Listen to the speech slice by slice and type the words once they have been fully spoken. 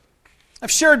I've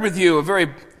shared with you a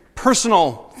very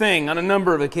personal thing on a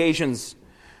number of occasions,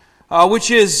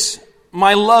 which is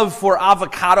my love for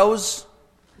avocados.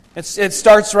 It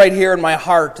starts right here in my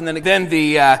heart, and then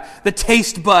the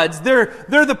taste buds. They're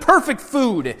the perfect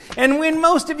food. And when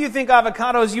most of you think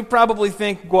avocados, you probably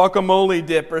think guacamole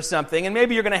dip or something. And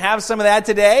maybe you're going to have some of that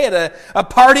today at a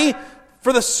party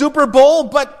for the Super Bowl.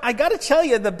 But I got to tell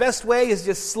you, the best way is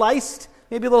just sliced,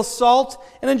 maybe a little salt,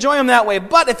 and enjoy them that way.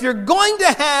 But if you're going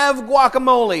to have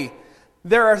guacamole,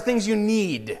 there are things you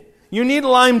need. You need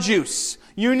lime juice.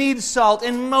 You need salt.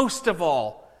 And most of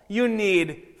all, you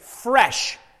need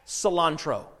fresh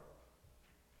cilantro.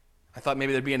 I thought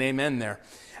maybe there'd be an amen there.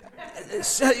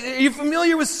 Are you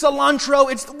familiar with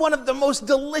cilantro? It's one of the most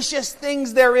delicious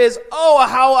things there is. Oh,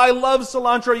 how I love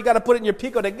cilantro. You got to put it in your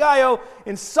pico de gallo,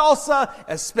 in salsa,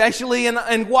 especially in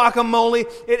guacamole.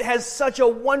 It has such a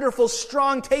wonderful,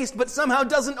 strong taste, but somehow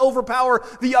doesn't overpower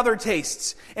the other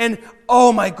tastes. And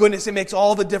oh my goodness, it makes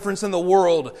all the difference in the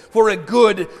world for a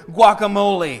good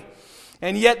guacamole.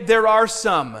 And yet there are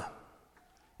some,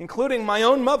 including my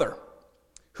own mother,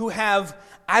 who have,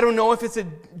 I don't know if it's a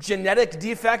genetic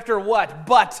defect or what,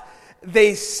 but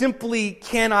they simply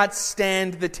cannot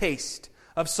stand the taste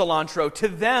of cilantro. To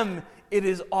them, it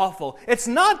is awful. It's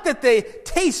not that they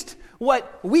taste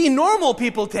what we normal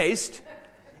people taste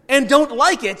and don't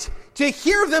like it. To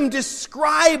hear them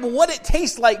describe what it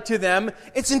tastes like to them,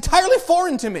 it's entirely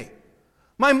foreign to me.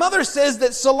 My mother says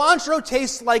that cilantro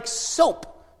tastes like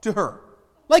soap to her.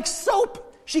 Like soap.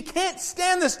 She can't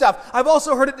stand this stuff. I've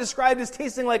also heard it described as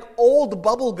tasting like old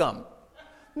bubble gum.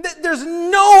 There's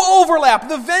no overlap.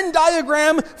 The Venn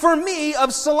diagram for me of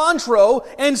cilantro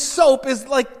and soap is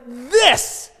like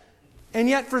this. And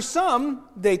yet for some,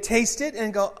 they taste it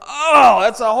and go, oh,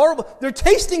 that's a horrible... They're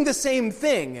tasting the same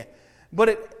thing, but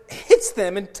it hits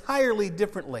them entirely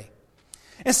differently.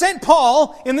 And St.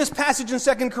 Paul, in this passage in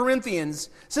 2 Corinthians,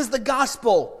 says the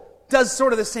gospel does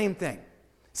sort of the same thing.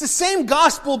 It's the same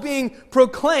gospel being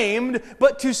proclaimed,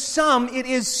 but to some it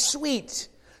is sweet.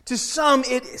 To some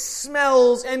it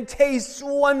smells and tastes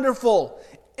wonderful.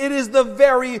 It is the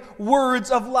very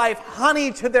words of life,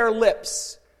 honey to their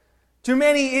lips. To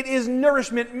many it is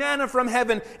nourishment, manna from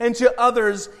heaven, and to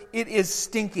others it is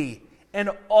stinky and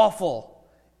awful.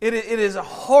 It is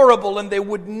horrible, and they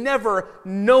would never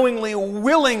knowingly,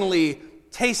 willingly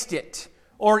taste it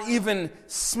or even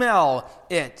smell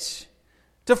it.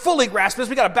 To fully grasp this,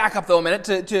 we've got to back up, though, a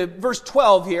minute to verse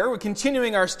 12 here. We're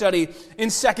continuing our study in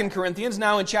 2 Corinthians,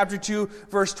 now in chapter 2,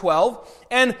 verse 12.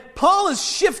 And Paul is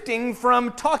shifting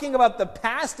from talking about the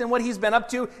past and what he's been up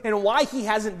to and why he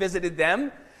hasn't visited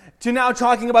them to now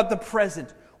talking about the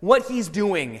present, what he's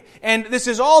doing. And this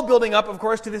is all building up, of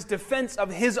course, to this defense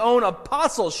of his own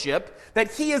apostleship,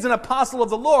 that he is an apostle of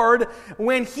the Lord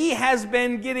when he has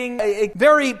been getting a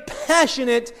very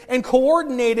passionate and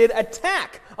coordinated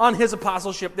attack on his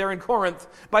apostleship there in Corinth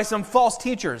by some false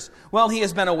teachers while he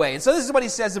has been away. And so this is what he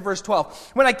says in verse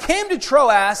 12. When I came to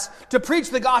Troas to preach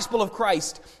the gospel of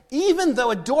Christ, even though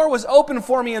a door was open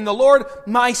for me in the Lord,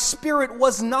 my spirit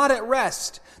was not at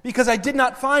rest, because I did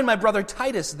not find my brother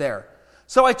Titus there.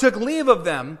 So I took leave of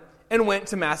them and went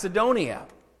to Macedonia.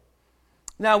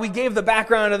 Now, we gave the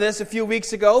background of this a few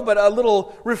weeks ago, but a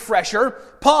little refresher.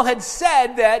 Paul had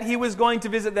said that he was going to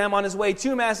visit them on his way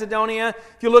to Macedonia.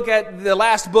 If you look at the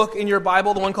last book in your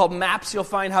Bible, the one called Maps, you'll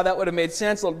find how that would have made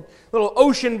sense. A little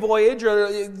ocean voyage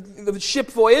or the ship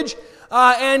voyage.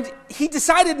 And he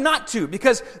decided not to,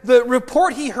 because the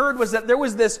report he heard was that there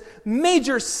was this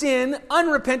major sin,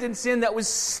 unrepentant sin, that was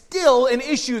still an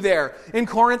issue there in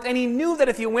Corinth. And he knew that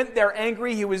if he went there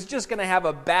angry, he was just going to have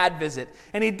a bad visit.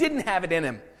 And he didn't have it in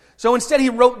him. So instead he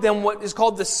wrote them what is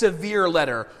called the severe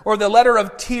letter, or the letter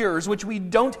of tears, which we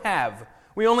don't have.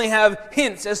 We only have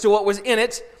hints as to what was in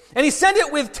it. And he sent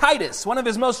it with Titus, one of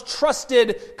his most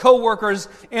trusted co-workers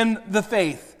in the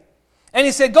faith. And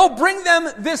he said, go bring them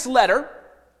this letter,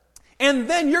 and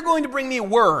then you're going to bring me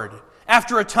word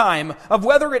after a time of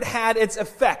whether it had its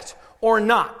effect or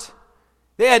not.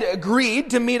 They had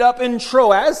agreed to meet up in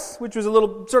Troas, which was a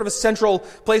little sort of a central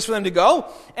place for them to go.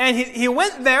 And he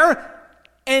went there,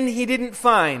 and he didn't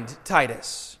find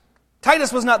Titus.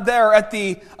 Titus was not there at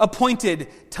the appointed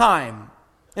time.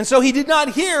 And so he did not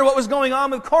hear what was going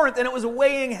on with Corinth, and it was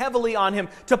weighing heavily on him.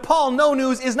 To Paul, no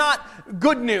news is not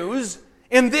good news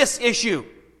in this issue.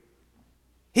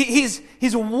 He's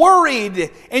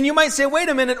worried. And you might say, wait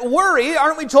a minute, worry?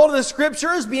 Aren't we told in the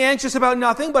Scriptures, be anxious about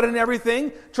nothing, but in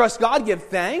everything, trust God, give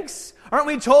thanks? Aren't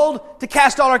we told to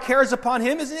cast all our cares upon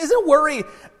Him? Isn't worry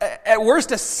at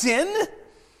worst a sin?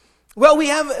 Well,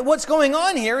 what's going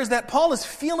on here is that Paul is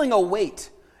feeling a weight.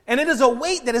 And it is a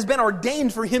weight that has been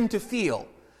ordained for him to feel.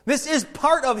 This is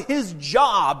part of his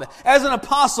job as an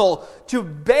apostle, to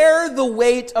bear the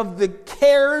weight of the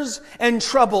cares and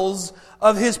troubles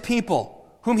of his people,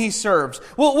 whom he serves.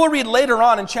 We'll read later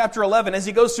on in chapter 11, as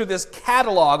he goes through this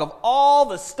catalog of all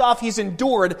the stuff he's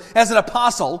endured as an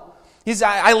apostle.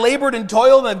 I labored and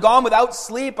toiled and have gone without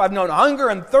sleep. I've known hunger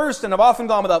and thirst and have often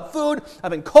gone without food. I've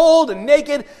been cold and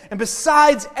naked. And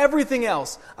besides everything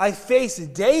else, I face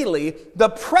daily the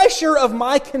pressure of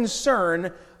my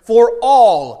concern for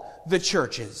all the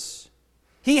churches.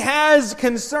 He has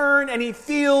concern and he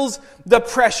feels the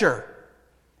pressure.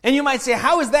 And you might say,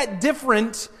 how is that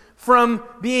different from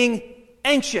being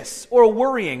anxious or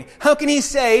worrying? How can he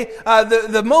say,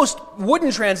 the most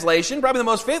wooden translation, probably the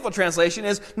most faithful translation,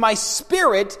 is, my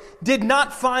spirit did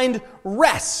not find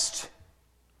rest?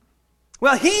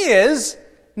 Well, he is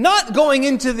not going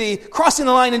crossing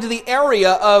the line into the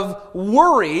area of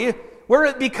worry, where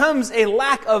it becomes a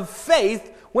lack of faith,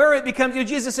 where it becomes,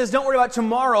 Jesus says, don't worry about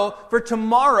tomorrow, for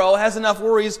tomorrow has enough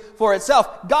worries for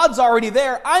itself. God's already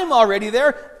there. I'm already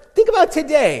there. Think about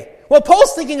today. Well,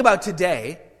 Paul's thinking about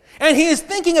today, and he is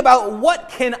thinking about, what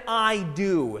can I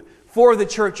do for the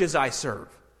churches I serve?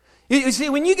 You see,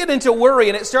 when you get into worry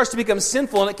and it starts to become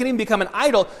sinful and it can even become an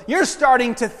idol, you're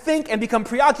starting to think and become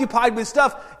preoccupied with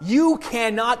stuff you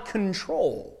cannot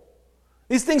control.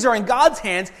 These things are in God's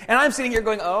hands, and I'm sitting here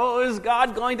going, oh, is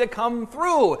God going to come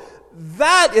through?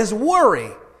 That is worry.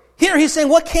 Here he's saying,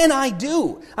 what can I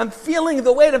do? I'm feeling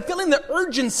the weight, I'm feeling the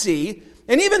urgency,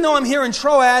 and even though I'm here in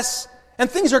Troas and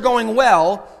things are going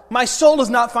well, my soul is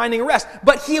not finding rest.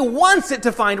 But he wants it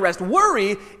to find rest.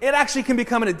 Worry, it actually can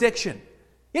become an addiction.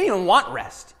 You don't even want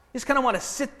rest. You just kind of want to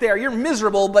sit there. You're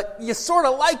miserable, but you sort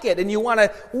of like it, and you want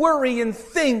to worry and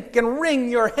think and wring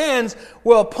your hands.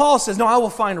 Well, Paul says, no, I will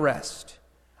find rest.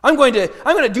 I'm going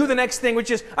to do the next thing,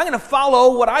 which is I'm going to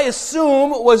follow what I assume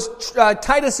was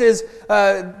Titus's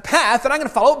path, and I'm going to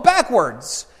follow it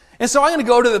backwards. And so I'm going to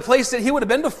go to the place that he would have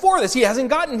been before this. He hasn't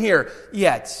gotten here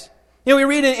yet. You know, we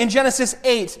read in Genesis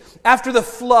 8, after the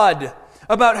flood,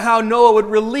 about how Noah would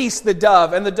release the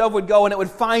dove, and the dove would go and it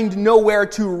would find nowhere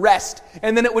to rest,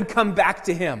 and then it would come back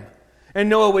to him. And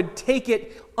Noah would take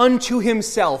it unto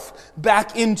himself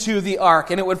back into the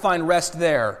ark, and it would find rest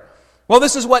there. Well,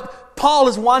 this is what Paul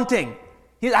is wanting.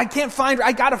 I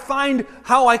got to find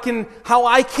how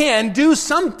I can do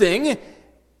something,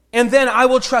 and then I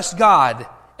will trust God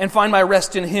and find my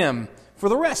rest in him for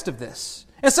the rest of this.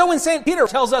 And so when St. Peter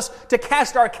tells us to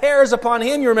cast our cares upon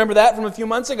him, you remember that from a few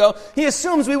months ago, he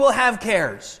assumes we will have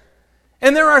cares.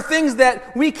 And there are things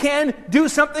that we can do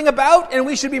something about, and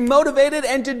we should be motivated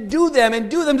and to do them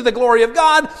to the glory of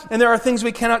God. And there are things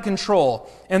we cannot control,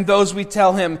 and those we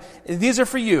tell him, these are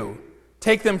for you.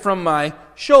 Take them from my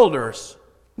shoulders.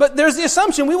 But there's the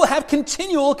assumption we will have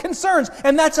continual concerns,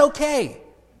 and that's okay.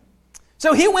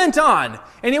 So he went on,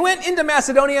 and he went into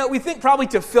Macedonia, we think probably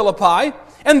to Philippi,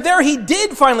 and there he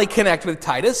did finally connect with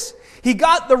Titus. He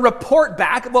got the report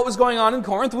back of what was going on in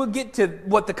Corinth. We'll get to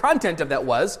what the content of that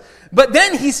was. But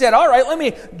then he said, all right, let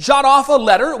me jot off a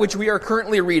letter, which we are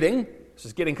currently reading. This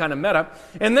is getting kind of meta.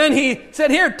 And then he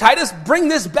said, here, Titus, bring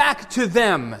this back to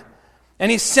them. And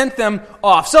he sent them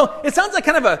off. So it sounds like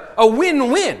kind of a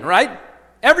win-win, right?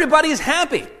 Everybody's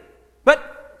happy.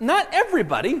 But not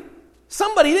everybody.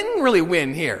 Somebody didn't really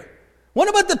win here. What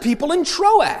about the people in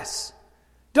Troas?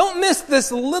 Don't miss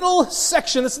this little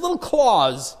section, this little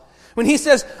clause. When he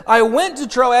says, I went to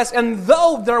Troas, and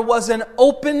though there was an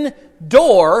open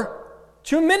door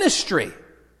to ministry.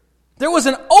 There was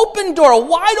an open door, a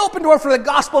wide open door for the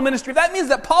gospel ministry. That means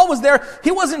that Paul was there.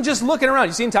 He wasn't just looking around.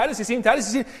 You seen Titus? You seen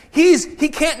Titus? He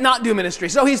can't not do ministry.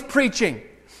 So he's preaching.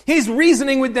 He's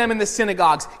reasoning with them in the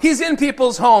synagogues. He's in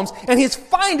people's homes. And he's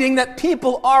finding that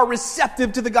people are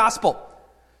receptive to the gospel.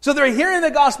 So they're hearing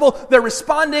the gospel, they're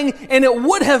responding, and it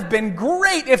would have been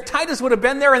great if Titus would have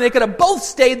been there and they could have both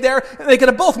stayed there and they could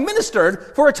have both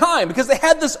ministered for a time because they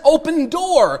had this open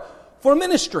door for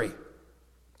ministry.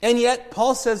 And yet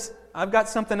Paul says, I've got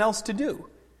something else to do.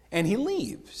 And he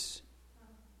leaves.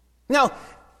 Now,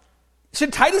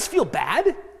 should Titus feel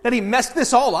bad that he messed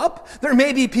this all up? There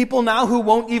may be people now who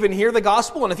won't even hear the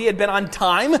gospel, and if he had been on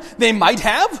time, they might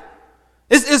have.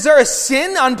 Is there a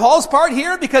sin on Paul's part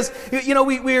here? Because,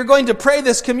 we are going to pray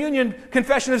this communion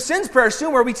confession of sins prayer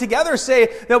soon, where we together say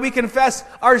that we confess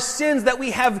our sins, that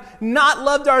we have not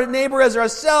loved our neighbor as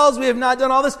ourselves, we have not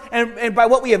done all this, and by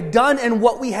what we have done and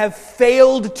what we have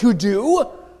failed to do.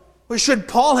 Should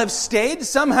Paul have stayed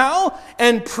somehow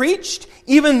and preached,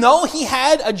 even though he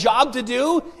had a job to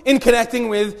do in connecting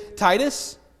with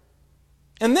Titus?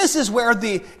 And this is where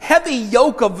the heavy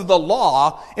yoke of the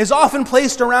law is often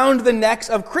placed around the necks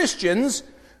of Christians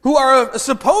who are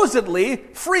supposedly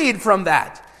freed from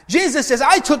that. Jesus says,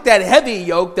 I took that heavy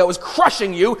yoke that was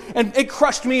crushing you, and it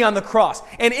crushed me on the cross.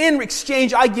 And in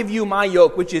exchange, I give you my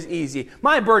yoke, which is easy,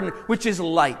 my burden, which is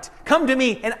light. Come to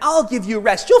me, and I'll give you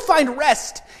rest. You'll find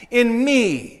rest in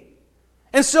me.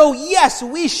 And so, yes,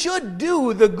 we should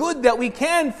do the good that we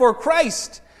can for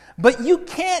Christ, but you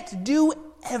can't do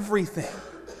everything.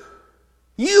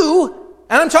 And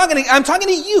I'm talking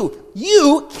to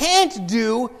you can't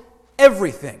do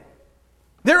everything.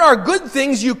 There are good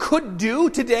things you could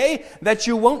do today that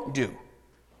you won't do.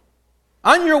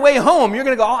 On your way home, you're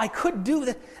going to go, I could do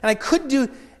that, and I could do,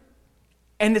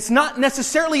 and it's not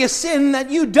necessarily a sin that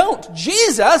you don't.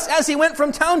 Jesus, as he went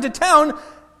from town to town,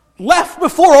 left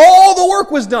before all the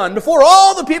work was done, before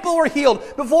all the people were healed,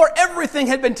 before everything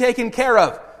had been taken care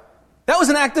of. That was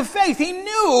an act of faith. He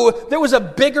knew there was a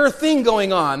bigger thing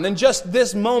going on than just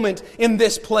this moment in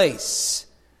this place.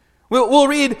 We'll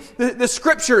read the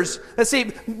scriptures that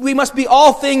say we must be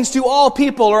all things to all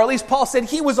people, or at least Paul said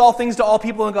he was all things to all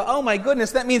people, and go, oh my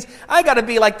goodness, that means I got to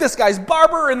be like this guy's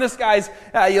barber and this guy's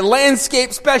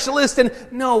landscape specialist. And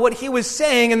no, what he was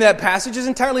saying in that passage is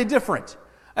entirely different.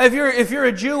 If you're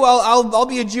a Jew, I'll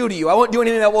be a Jew to you. I won't do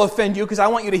anything that will offend you because I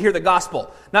want you to hear the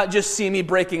gospel, not just see me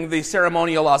breaking the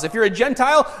ceremonial laws. If you're a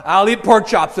Gentile, I'll eat pork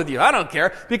chops with you. I don't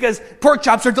care because pork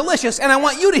chops are delicious and I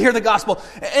want you to hear the gospel.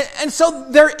 And so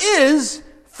there is,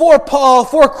 for Paul,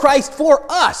 for Christ, for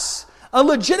us, a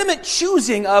legitimate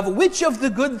choosing of which of the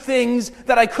good things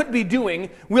that I could be doing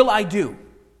will I do.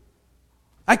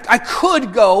 I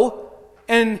could go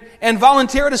and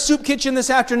volunteer at a soup kitchen this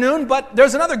afternoon, but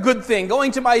there's another good thing,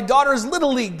 going to my daughter's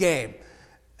Little League game.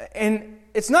 And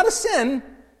it's not a sin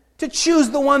to choose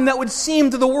the one that would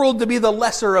seem to the world to be the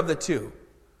lesser of the two.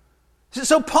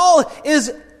 So Paul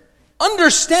is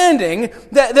understanding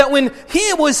that when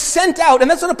he was sent out,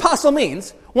 and that's what apostle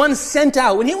means, one sent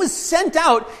out. When he was sent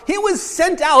out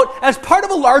as part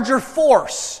of a larger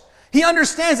force. He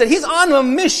understands that he's on a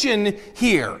mission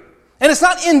here. And it's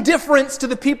not indifference to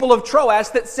the people of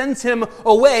Troas that sends him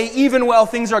away even while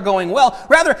things are going well.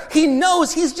 Rather, he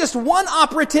knows he's just one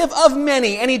operative of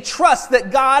many, and he trusts that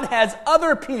God has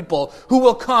other people who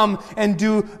will come and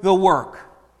do the work.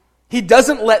 He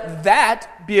doesn't let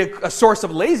that be a source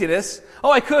of laziness. Oh,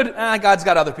 I could. God's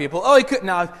got other people. Oh, he could.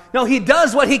 No, he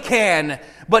does what he can,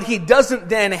 but he doesn't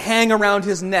then hang around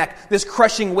his neck this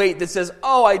crushing weight that says,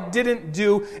 oh, I didn't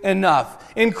do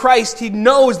enough. In Christ, he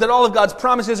knows that all of God's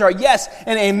promises are yes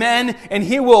and amen, and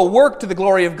he will work to the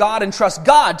glory of God and trust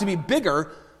God to be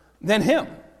bigger than him.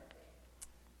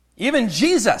 Even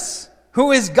Jesus,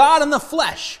 who is God in the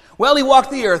flesh, while he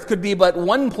walked the earth, could be but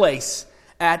one place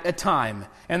at a time.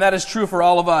 And that is true for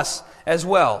all of us as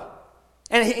well.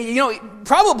 And,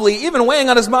 probably even weighing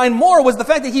on his mind more was the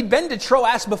fact that he'd been to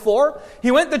Troas before.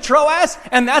 He went to Troas,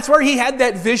 and that's where he had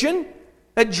that vision,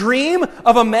 that dream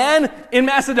of a man in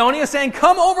Macedonia saying,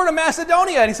 come over to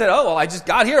Macedonia. And he said, oh, well, I just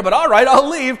got here, but all right, I'll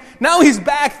leave. Now he's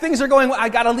back. Things are going well. I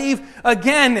got to leave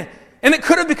again. And it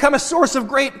could have become a source of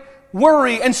great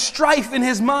worry and strife in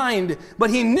his mind. But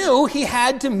he knew he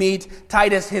had to meet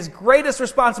Titus. His greatest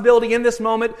responsibility in this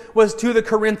moment was to the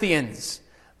Corinthians.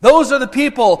 Those are the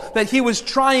people that he was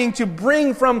trying to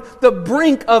bring from the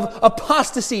brink of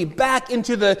apostasy back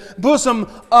into the bosom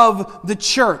of the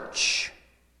church.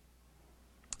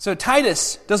 So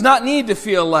Titus does not need to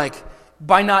feel like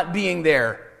by not being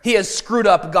there, he has screwed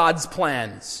up God's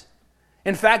plans.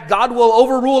 In fact, God will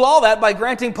overrule all that by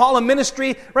granting Paul a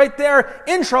ministry right there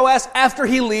in Troas after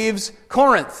he leaves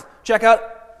Corinth. Check out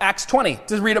Acts 20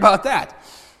 to read about that.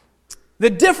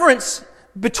 The difference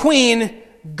between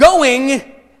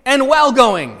going and well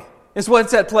going is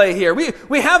what's at play here.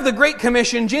 We have the Great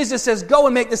Commission. Jesus says, go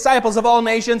and make disciples of all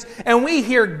nations. And we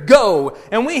hear go.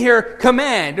 And we hear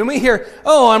command. And we hear,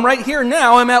 oh, I'm right here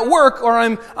now. I'm at work, or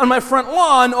I'm on my front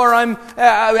lawn, or I'm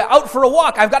out for a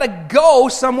walk. I've got to go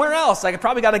somewhere else. I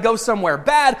probably got to go somewhere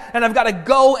bad, and I've got to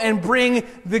go and bring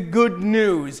the good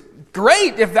news.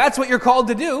 Great if that's what you're called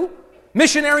to do.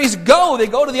 Missionaries go. They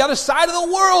go to the other side of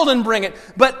the world and bring it.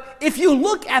 But if you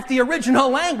look at the original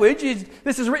language,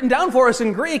 this is written down for us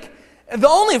in Greek, the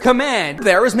only command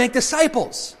there is make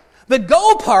disciples. The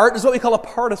go part is what we call a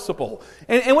participle.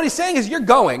 And what he's saying is you're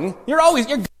going. You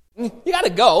got to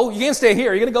go. You can't stay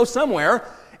here. You're going to go somewhere.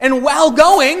 And while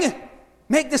going,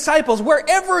 make disciples.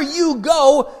 Wherever you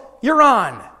go, you're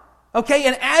on. Okay?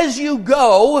 And as you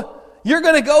go, you're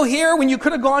going to go here when you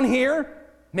could have gone here.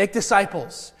 Make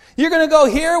disciples. You're going to go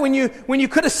here when you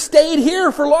could have stayed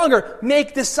here for longer.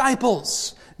 Make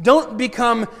disciples. Don't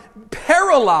become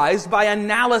paralyzed by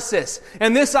analysis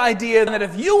and this idea that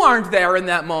if you aren't there in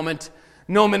that moment,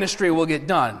 no ministry will get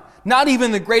done. Not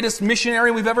even the greatest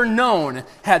missionary we've ever known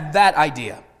had that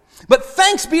idea. But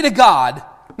thanks be to God,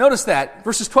 notice that,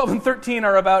 verses 12 and 13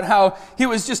 are about how he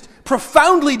was just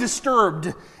profoundly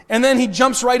disturbed. And then he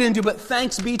jumps right into, but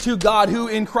thanks be to God who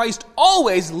in Christ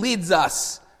always leads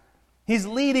us. He's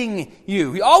leading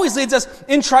you. He always leads us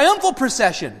in triumphal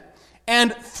procession.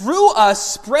 And through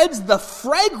us spreads the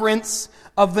fragrance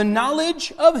of the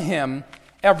knowledge of him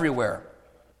everywhere.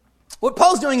 What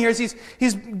Paul's doing here is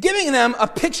he's giving them a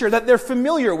picture that they're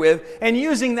familiar with and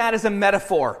using that as a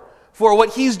metaphor for what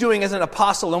he's doing as an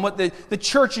apostle and what the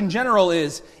church in general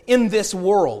is in this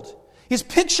world. He's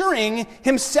picturing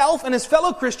himself and his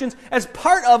fellow Christians as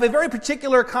part of a very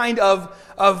particular kind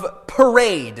of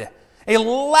parade, a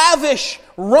lavish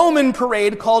Roman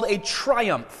parade called a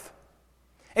triumph.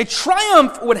 A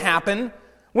triumph would happen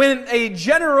when a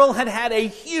general had had a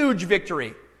huge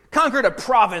victory, conquered a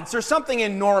province or something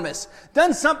enormous,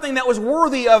 done something that was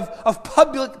worthy of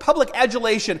public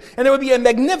adulation, and there would be a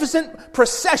magnificent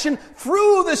procession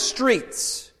through the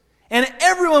streets, and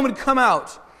everyone would come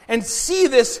out and see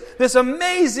this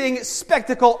amazing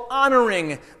spectacle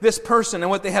honoring this person and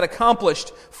what they had accomplished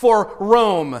for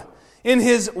Rome. In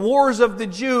his Wars of the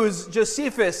Jews,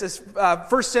 Josephus, this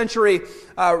first century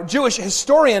Jewish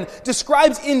historian,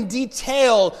 describes in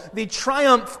detail the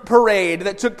triumph parade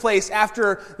that took place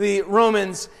after the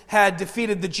Romans had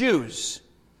defeated the Jews.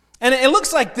 And it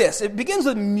looks like this. It begins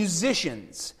with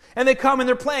musicians. And they come and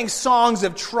they're playing songs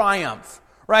of triumph.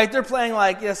 Right? They're playing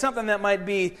like something that might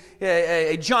be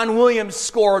a John Williams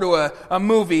score to a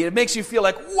movie. It makes you feel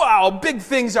like, wow, big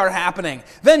things are happening.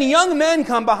 Then young men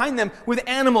come behind them with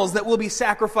animals that will be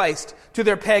sacrificed to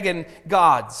their pagan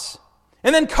gods.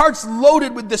 And then carts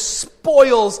loaded with the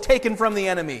spoils taken from the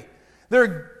enemy.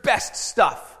 Their best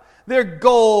stuff. Their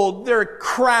gold, their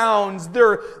crowns,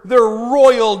 their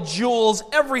royal jewels,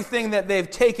 everything that they've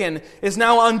taken is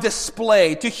now on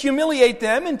display to humiliate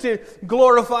them and to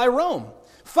glorify Rome.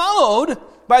 Followed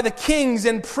by the kings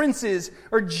and princes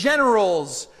or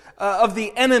generals of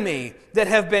the enemy that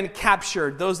have been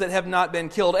captured, those that have not been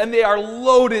killed, and they are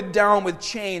loaded down with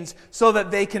chains so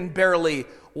that they can barely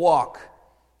walk.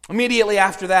 Immediately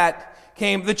after that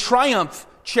came the triumph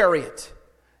chariot.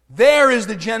 There is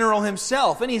the general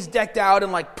himself, and he's decked out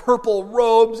in like purple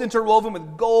robes interwoven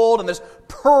with gold, and there's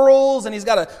pearls, and he's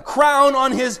got a crown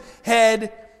on his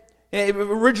head,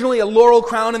 originally a laurel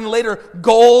crown and later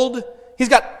gold. He's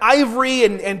got ivory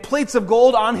and plates of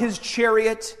gold on his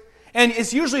chariot, and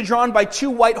it's usually drawn by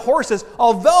 2 white horses,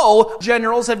 although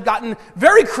generals have gotten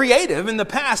very creative in the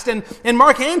past, and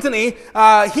Mark Antony,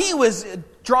 he was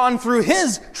drawn through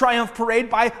his triumph parade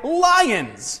by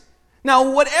lions.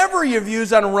 Now, whatever your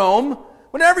views on Rome,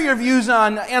 whatever your views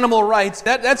on animal rights,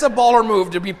 that's a baller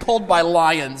move to be pulled by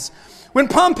lions. When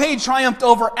Pompey triumphed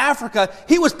over Africa,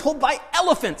 he was pulled by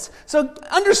elephants. So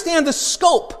understand the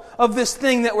scope of this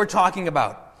thing that we're talking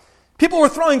about. People were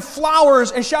throwing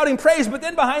flowers and shouting praise, but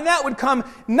then behind that would come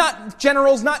not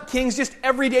generals, not kings, just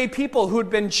everyday people who had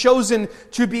been chosen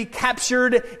to be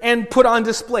captured and put on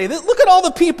display. Look at all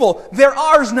the people. They're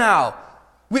ours now.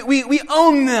 We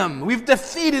own them. We've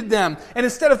defeated them. And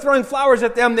instead of throwing flowers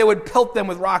at them, they would pelt them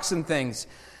with rocks and things.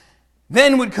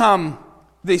 Then would come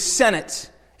the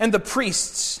Senate and the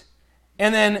priests.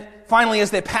 And then finally,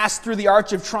 as they passed through the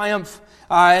Arch of Triumph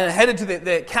and headed to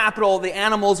the capital, the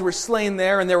animals were slain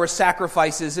there and there were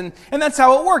sacrifices. And that's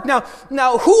how it worked.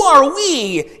 Now, who are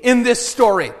we in this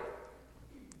story?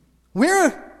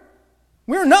 We're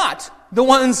not the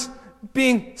ones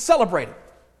being celebrated.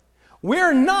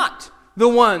 We're not the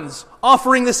ones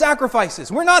offering the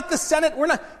sacrifices. We're not the Senate. We're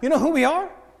not. You know who we are?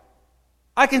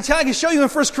 I can show you in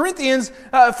 1 Corinthians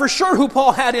for sure who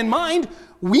Paul had in mind.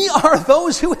 We are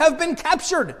those who have been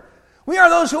captured. We are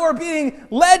those who are being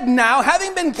led now,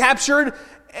 having been captured,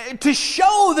 to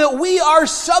show that we are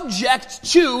subject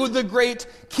to the great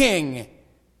King,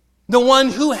 the one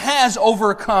who has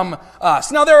overcome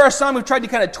us. Now, there are some who've tried to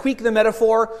kind of tweak the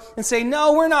metaphor and say,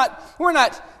 no, we're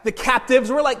not the captives.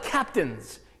 We're like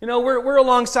captains. You know, we're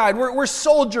alongside. We're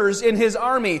soldiers in his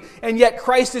army, and yet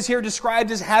Christ is here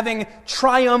described as having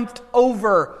triumphed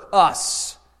over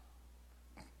us.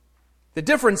 The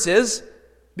difference is,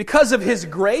 because of his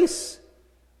grace,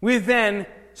 we then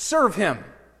serve him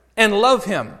and love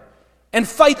him and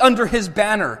fight under his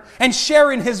banner and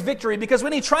share in his victory, because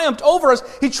when he triumphed over us,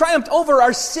 he triumphed over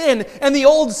our sin and the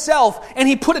old self, and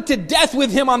he put it to death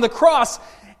with him on the cross,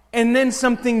 and then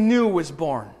something new was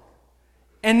born.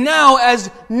 And now, as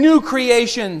new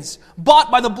creations, bought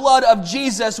by the blood of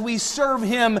Jesus, we serve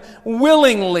him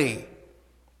willingly.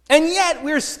 And yet,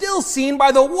 we're still seen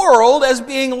by the world as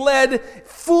being led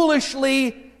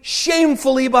foolishly,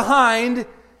 shamefully behind,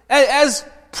 as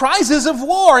prizes of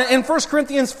war. In 1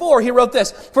 Corinthians 4, he wrote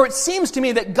this, "For it seems to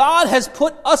me that God has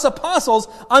put us apostles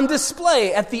on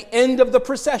display at the end of the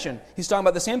procession." He's talking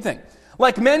about the same thing.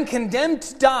 "Like men condemned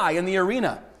to die in the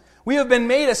arena, we have been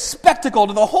made a spectacle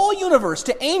to the whole universe,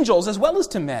 to angels as well as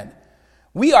to men.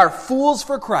 We are fools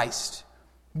for Christ,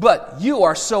 but you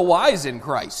are so wise in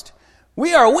Christ.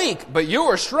 We are weak, but you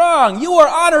are strong. You are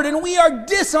honored, and we are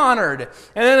dishonored."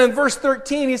 And then in verse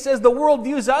 13, he says, "The world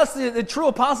views us, the true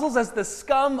apostles, as the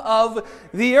scum of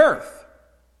the earth."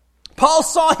 Paul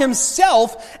saw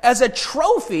himself as a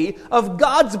trophy of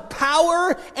God's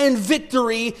power and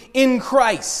victory in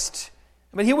Christ.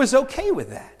 But he was okay with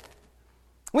that.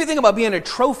 When we think about being a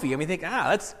trophy, and we think,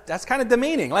 that's kind of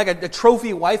demeaning, like a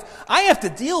trophy wife. I have to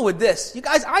deal with this. You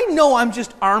guys, I know I'm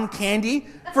just arm candy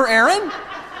for Aaron.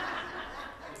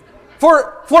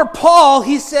 For Paul,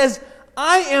 he says,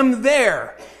 "I am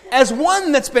there as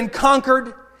one that's been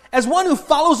conquered, as one who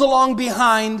follows along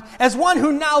behind, as one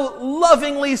who now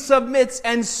lovingly submits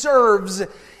and serves,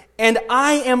 and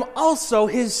I am also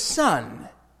his son.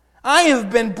 I have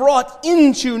been brought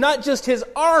into not just his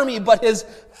army, but his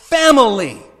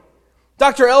family."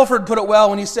 Dr. Elford put it well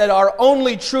when he said, "Our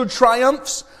only true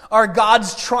triumphs are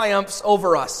God's triumphs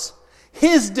over us.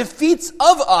 His defeats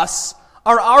of us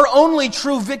are our only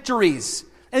true victories."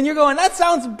 And you're going, that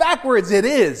sounds backwards. It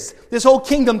is. This whole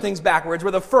kingdom thing's backwards,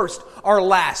 where the first are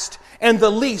last, and the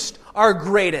least are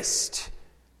greatest.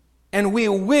 And we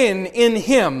win in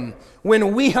him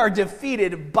when we are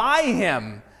defeated by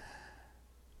him.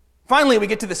 Finally, we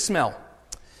get to the smell.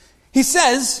 He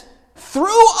says,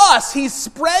 "Through us he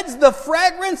spreads the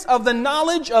fragrance of the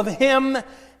knowledge of him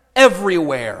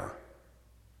everywhere."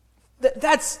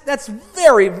 That's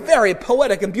very, very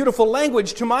poetic and beautiful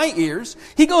language to my ears.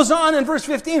 He goes on in verse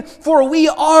 15, "For we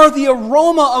are the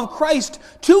aroma of Christ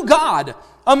to God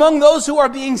among those who are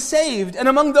being saved and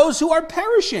among those who are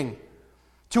perishing.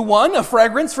 To one, a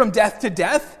fragrance from death to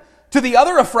death. To the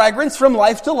other, a fragrance from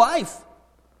life to life."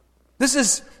 This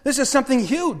is something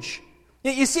huge.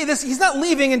 You see this, he's not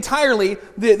leaving entirely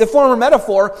the former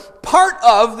metaphor. Part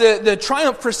of the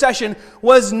triumph procession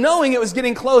was knowing it was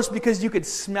getting close because you could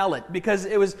smell it, because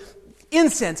it was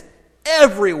incense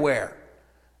everywhere.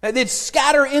 They'd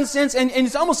scatter incense, and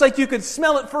it's almost like you could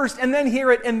smell it first and then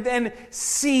hear it and then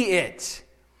see it.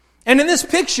 And in this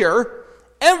picture,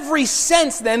 every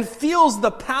sense then feels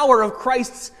the power of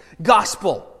Christ's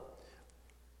gospel.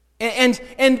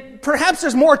 And perhaps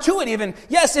there's more to it even.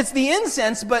 Yes, it's the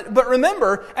incense, but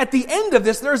remember, at the end of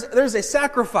this, there's a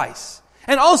sacrifice.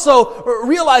 And also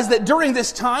realize that during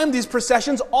this time, these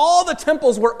processions, all the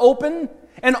temples were open,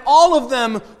 and all of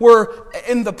them were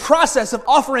in the process of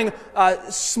offering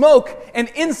smoke and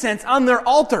incense on their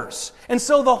altars. And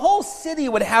so the whole city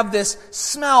would have this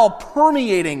smell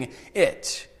permeating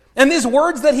it. And these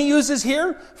words that he uses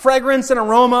here, fragrance and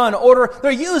aroma and odor,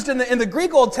 they're used in the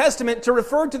Greek Old Testament to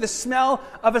refer to the smell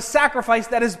of a sacrifice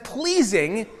that is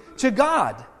pleasing to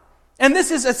God. And this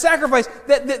is a sacrifice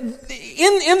that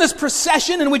in this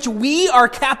procession in which we are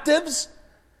captives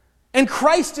and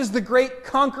Christ is the great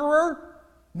conqueror,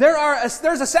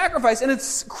 there's a sacrifice, and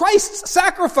it's Christ's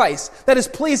sacrifice that is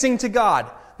pleasing to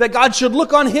God, that God should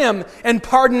look on him and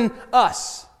pardon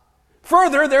us.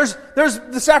 Further, there's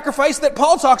the sacrifice that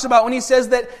Paul talks about when he says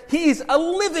that he's a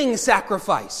living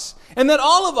sacrifice, and that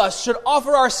all of us should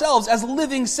offer ourselves as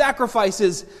living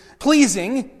sacrifices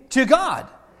pleasing to God.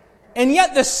 And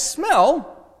yet the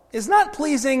smell is not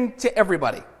pleasing to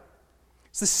everybody.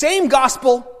 It's the same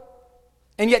gospel,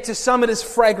 and yet to some it is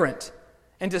fragrant,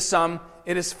 and to some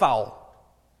it is foul.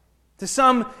 To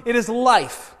some it is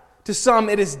life, to some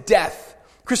it is death.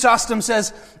 Chrysostom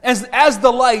says, as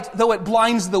the light, though it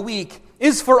blinds the weak,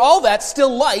 is for all that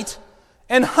still light,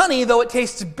 and honey, though it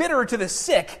tastes bitter to the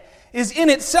sick, is in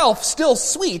itself still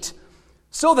sweet,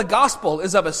 so the gospel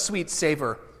is of a sweet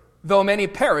savor, though many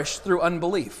perish through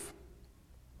unbelief.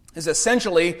 Is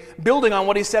essentially building on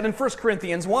what he said in 1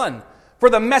 Corinthians 1. For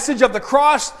the message of the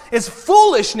cross is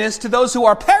foolishness to those who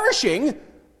are perishing,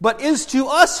 but is to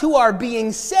us who are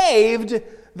being saved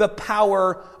the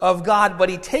power of God. But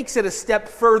he takes it a step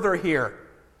further here,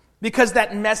 because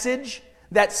that message,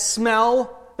 that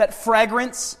smell, that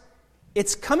fragrance,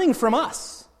 it's coming from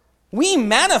us. We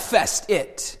manifest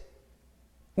it.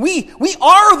 We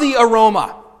are the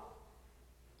aroma.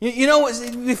 You know,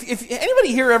 if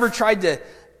anybody here ever tried to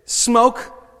smoke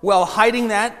while hiding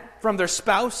that from their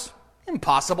spouse,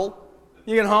 impossible.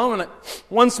 You get home and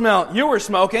one smell, you were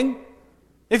smoking.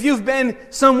 If you've been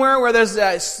somewhere where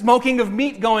there's smoking of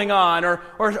meat going on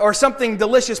or something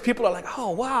delicious, people are like,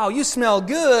 "Oh, wow, you smell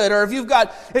good." Or if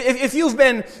you've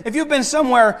been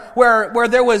somewhere where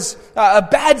there was a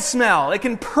bad smell, it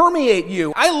can permeate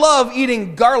you. I love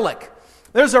eating garlic.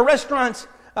 There's a restaurant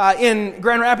in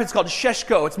Grand Rapids called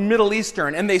Sheshko. It's Middle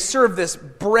Eastern, and they serve this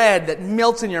bread that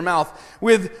melts in your mouth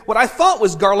with what I thought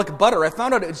was garlic butter. I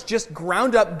found out it's just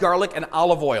ground up garlic and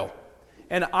olive oil.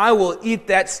 And I will eat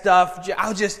that stuff.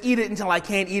 I'll just eat it until I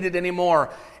can't eat it anymore.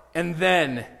 And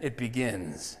then it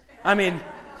begins. And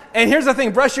here's the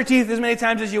thing. Brush your teeth as many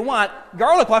times as you want.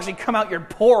 Garlic will actually come out your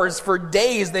pores for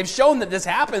days. They've shown that this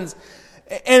happens.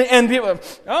 And people,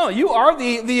 "Oh, you are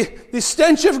the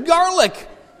stench of garlic."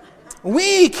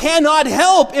 We cannot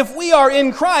help, if we are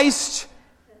in Christ,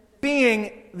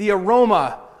 being the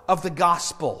aroma of the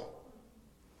gospel.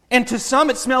 And to some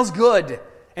it smells good,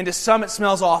 and to some it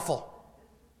smells awful.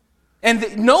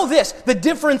 And know this, the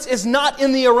difference is not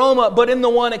in the aroma, but in the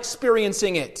one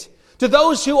experiencing it. To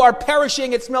those who are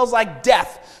perishing, it smells like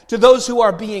death. To those who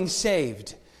are being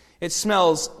saved, it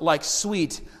smells like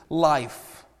sweet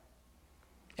life.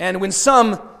 And when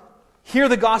some hear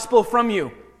the gospel from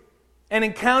you and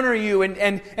encounter you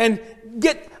and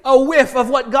get a whiff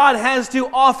of what God has to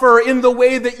offer in the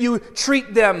way that you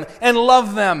treat them and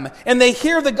love them, and they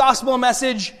hear the gospel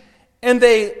message and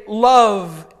they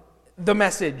love the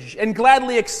message and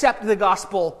gladly accept the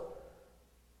gospel,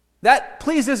 that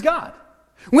pleases God.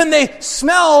 When they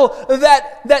smell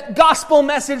that gospel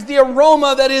message, the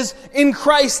aroma that is in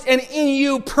Christ and in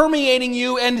you, permeating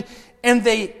you, and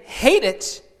they hate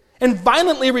it and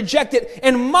violently reject it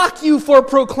and mock you for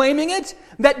proclaiming it,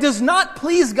 that does not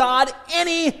please God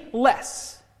any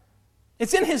less.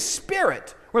 It's in His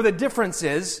Spirit where the difference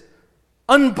is,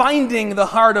 unbinding the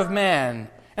heart of man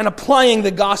and applying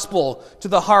the gospel to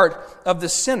the heart of the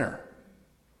sinner.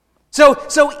 So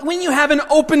when you have an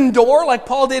open door like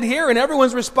Paul did here and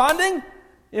everyone's responding,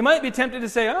 you might be tempted to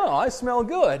say, "Oh, I smell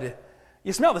good."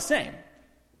 You smell the same.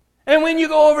 And when you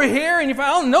go over here and you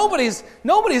find, nobody's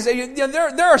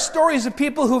there are stories of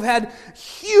people who've had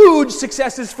huge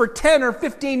successes for 10 or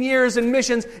 15 years in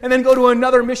missions and then go to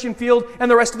another mission field and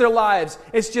the rest of their lives,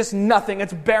 it's just nothing.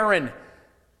 It's barren.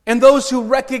 And those who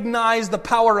recognize the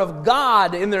power of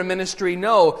God in their ministry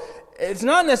know it's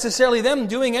not necessarily them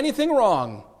doing anything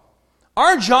wrong.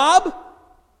 Our job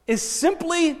is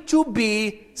simply to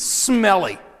be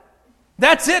smelly.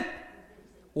 That's it.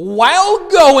 While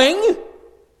going,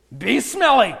 be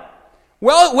smelly.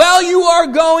 Well, while you are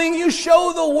going, you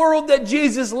show the world that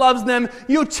Jesus loves them.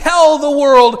 You tell the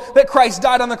world that Christ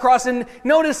died on the cross. And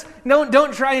notice,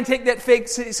 don't try and take that fake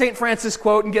St. Francis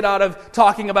quote and get out of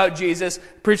talking about Jesus.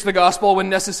 Preach the gospel when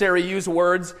necessary, use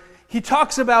words. He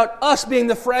talks about us being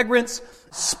the fragrance,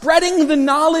 spreading the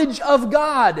knowledge of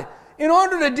God. In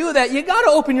order to do that, you got to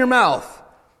open your mouth.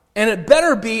 And it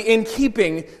better be in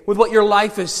keeping with what your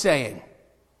life is saying.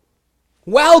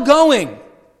 While going,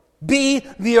 be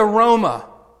the aroma.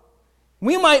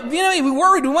 We might be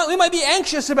worried. We might be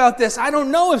anxious about this. I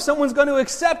don't know if someone's going to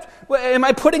accept. Am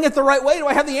I putting it the right way? Do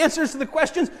I have the answers to the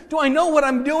questions? Do I know what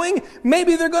I'm doing?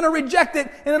 Maybe they're going to reject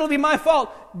it and it'll be my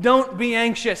fault. Don't be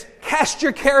anxious. Cast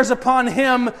your cares upon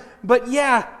Him. But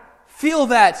feel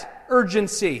that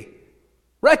urgency.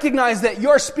 Recognize that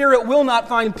your spirit will not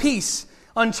find peace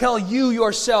until you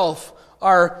yourself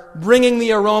are bringing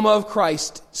the aroma of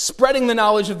Christ, spreading the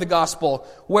knowledge of the gospel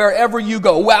wherever you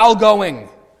go, while going.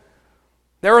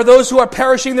 There are those who are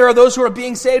perishing, there are those who are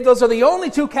being saved. Those are the only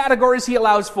two categories He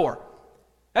allows for.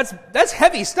 That's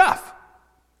heavy stuff.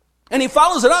 And He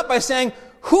follows it up by saying,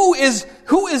 who is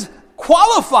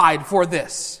qualified for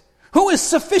this? Who is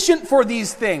sufficient for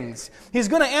these things? He's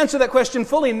going to answer that question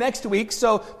fully next week,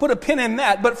 so put a pin in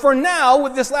that. But for now,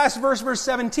 with this last verse, verse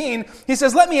 17, he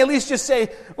says, let me at least just say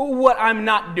what I'm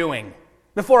not doing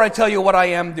before I tell you what I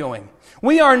am doing.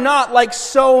 We are not like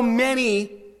so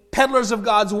many peddlers of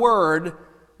God's word,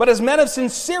 but as men of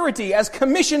sincerity, as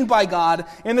commissioned by God,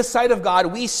 in the sight of God,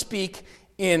 we speak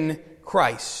in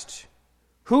Christ.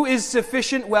 Who is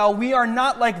sufficient? Well, we are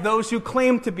not like those who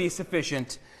claim to be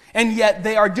sufficient, and yet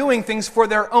they are doing things for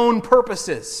their own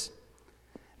purposes.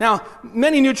 Now,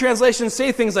 many new translations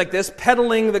say things like this,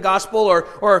 peddling the gospel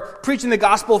or preaching the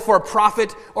gospel for a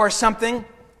profit or something.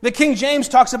 The King James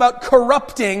talks about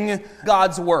corrupting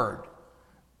God's word.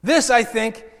 This, I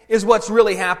think, is what's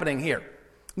really happening here.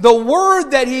 The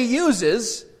word that he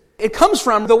uses, it comes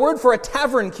from the word for a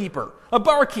tavern keeper, a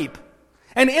barkeep.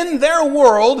 And in their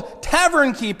world,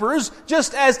 tavern keepers,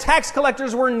 just as tax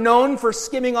collectors were known for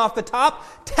skimming off the top,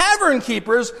 tavern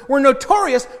keepers were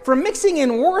notorious for mixing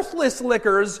in worthless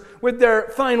liquors with their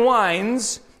fine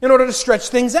wines in order to stretch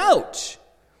things out.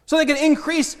 So they could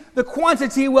increase the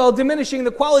quantity while diminishing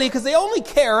the quality because they only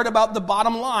cared about the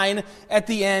bottom line at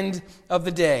the end of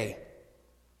the day.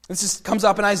 This comes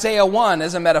up in Isaiah 1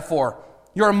 as a metaphor.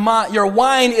 Your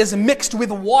wine is mixed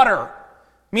with water,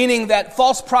 meaning that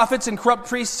false prophets and corrupt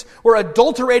priests were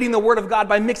adulterating the Word of God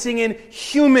by mixing in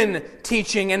human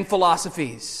teaching and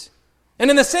philosophies. And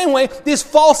in the same way, these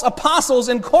false apostles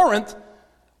in Corinth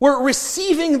were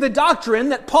receiving the doctrine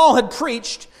that Paul had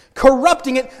preached,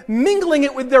 corrupting it, mingling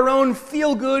it with their own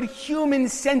feel-good,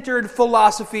 human-centered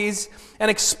philosophies,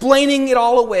 and explaining it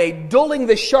all away, dulling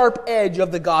the sharp edge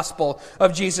of the gospel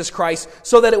of Jesus Christ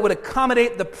so that it would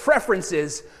accommodate the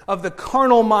preferences of the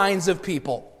carnal minds of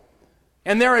people.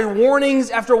 And there are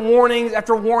warnings after warnings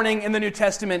after warning in the New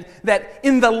Testament that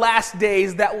in the last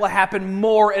days that will happen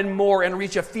more and more and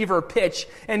reach a fever pitch.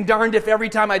 And darned if every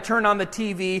time I turn on the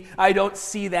TV, I don't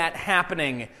see that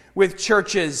happening with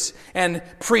churches and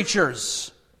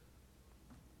preachers.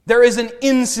 There is an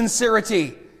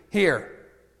insincerity here.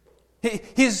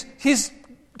 He's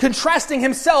contrasting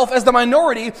himself as the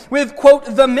minority with, quote,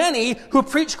 the many who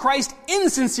preach Christ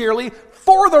insincerely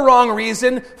for the wrong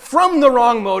reason, from the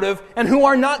wrong motive, and who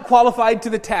are not qualified to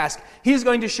the task. He's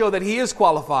going to show that he is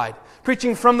qualified,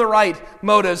 preaching from the right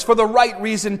motives, for the right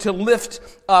reason to lift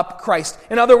up Christ.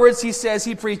 In other words, he says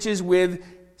he preaches with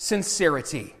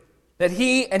sincerity. That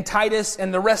he and Titus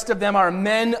and the rest of them are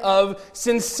men of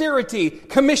sincerity,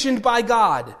 commissioned by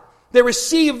God. They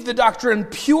receive the doctrine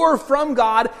pure from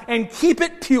God and keep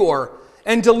it pure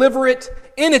and deliver it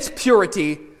in its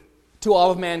purity to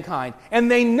all of mankind. And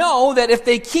they know that if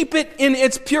they keep it in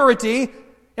its purity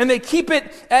and they keep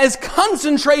it as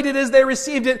concentrated as they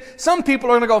received it, some people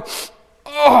are going to go,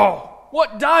 oh,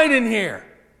 what died in here?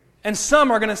 And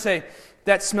some are going to say,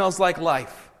 that smells like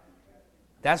life.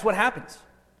 That's what happens.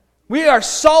 We are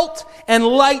salt and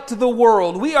light to the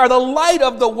world. We are the light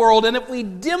of the world. And if we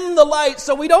dim the light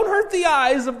so we don't hurt the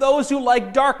eyes of those who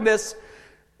like darkness,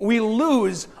 we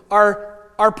lose our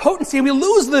potency. We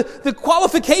lose the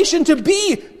qualification to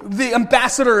be the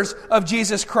ambassadors of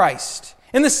Jesus Christ.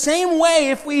 In the same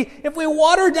way, if we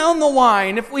water down the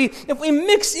wine, if we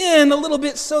mix in a little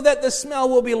bit so that the smell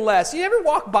will be less. You ever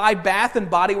walk by Bath and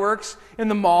Body Works in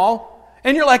the mall?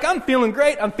 And you're like, I'm feeling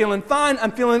great, I'm feeling fine,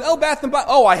 Bath and Body,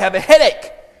 I have a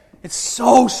headache. It's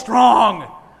so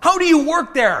strong. How do you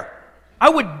work there? I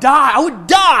would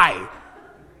die.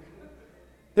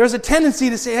 There's a tendency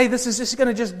to say, hey, this is just going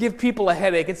to just give people a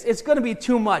headache. It's going to be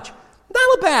too much.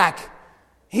 Dial it back.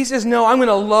 He says, no, I'm going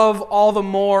to love all the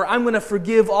more. I'm going to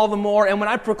forgive all the more. And when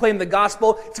I proclaim the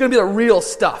gospel, it's going to be the real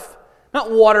stuff,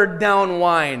 not watered down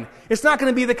wine. It's not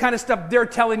going to be the kind of stuff they're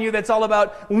telling you that's all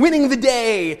about winning the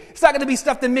day. It's not going to be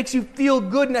stuff that makes you feel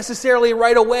good necessarily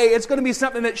right away. It's going to be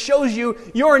something that shows you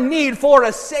your need for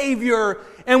a Savior.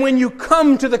 And when you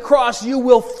come to the cross, you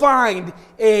will find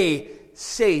a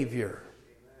Savior.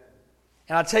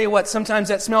 And I'll tell you what, sometimes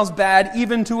that smells bad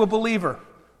even to a believer.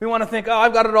 We want to think,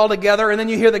 I've got it all together, and then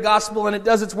you hear the gospel and it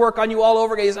does its work on you all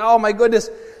over again. You say, oh my goodness,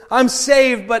 I'm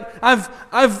saved, but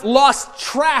I've lost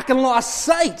track and lost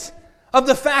sight of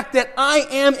the fact that I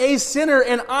am a sinner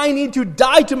and I need to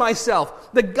die to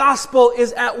myself. The gospel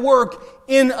is at work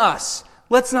in us.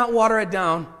 Let's not water it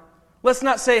down. Let's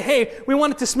not say, hey, we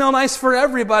want it to smell nice for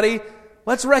everybody.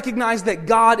 Let's recognize that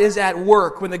God is at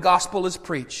work when the gospel is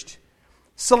preached.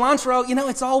 Cilantro,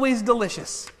 it's always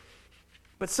delicious.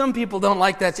 But some people don't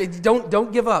like that.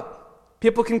 Don't give up.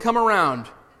 People can come around.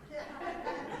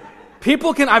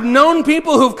 I've known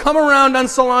people who've come around on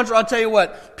cilantro. I'll tell you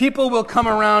what, people will come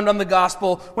around on the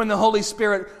gospel when the Holy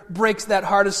Spirit breaks that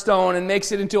heart of stone and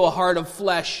makes it into a heart of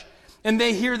flesh. And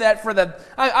they hear that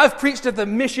I've preached at the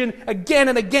mission again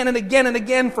and again and again and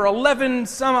again for 11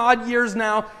 some odd years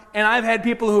now, and I've had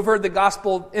people who've heard the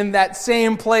gospel in that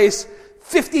same place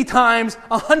 50 times,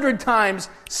 100 times,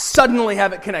 suddenly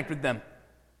have it connect with them.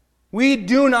 We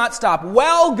do not stop.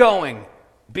 Well going,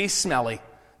 be smelly.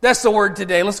 That's the word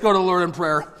today. Let's go to the Lord in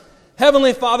prayer.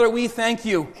 Heavenly Father, we thank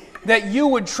you that you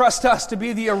would trust us to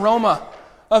be the aroma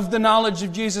of the knowledge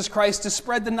of Jesus Christ, to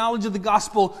spread the knowledge of the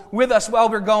gospel with us while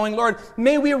we're going. Lord,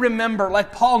 may we remember,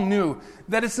 like Paul knew,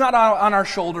 that it's not on our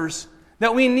shoulders,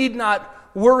 that we need not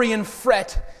worry and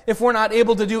fret if we're not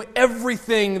able to do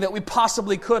everything that we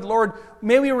possibly could. Lord,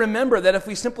 may we remember that if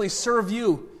we simply serve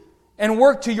you and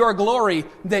work to your glory,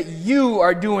 that you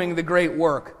are doing the great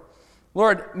work.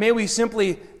 Lord, may we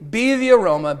simply be the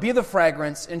aroma, be the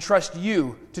fragrance, and trust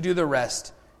you to do the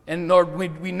rest. And Lord,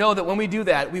 we know that when we do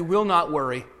that, we will not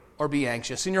worry or be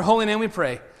anxious. In your holy name we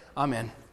pray. Amen.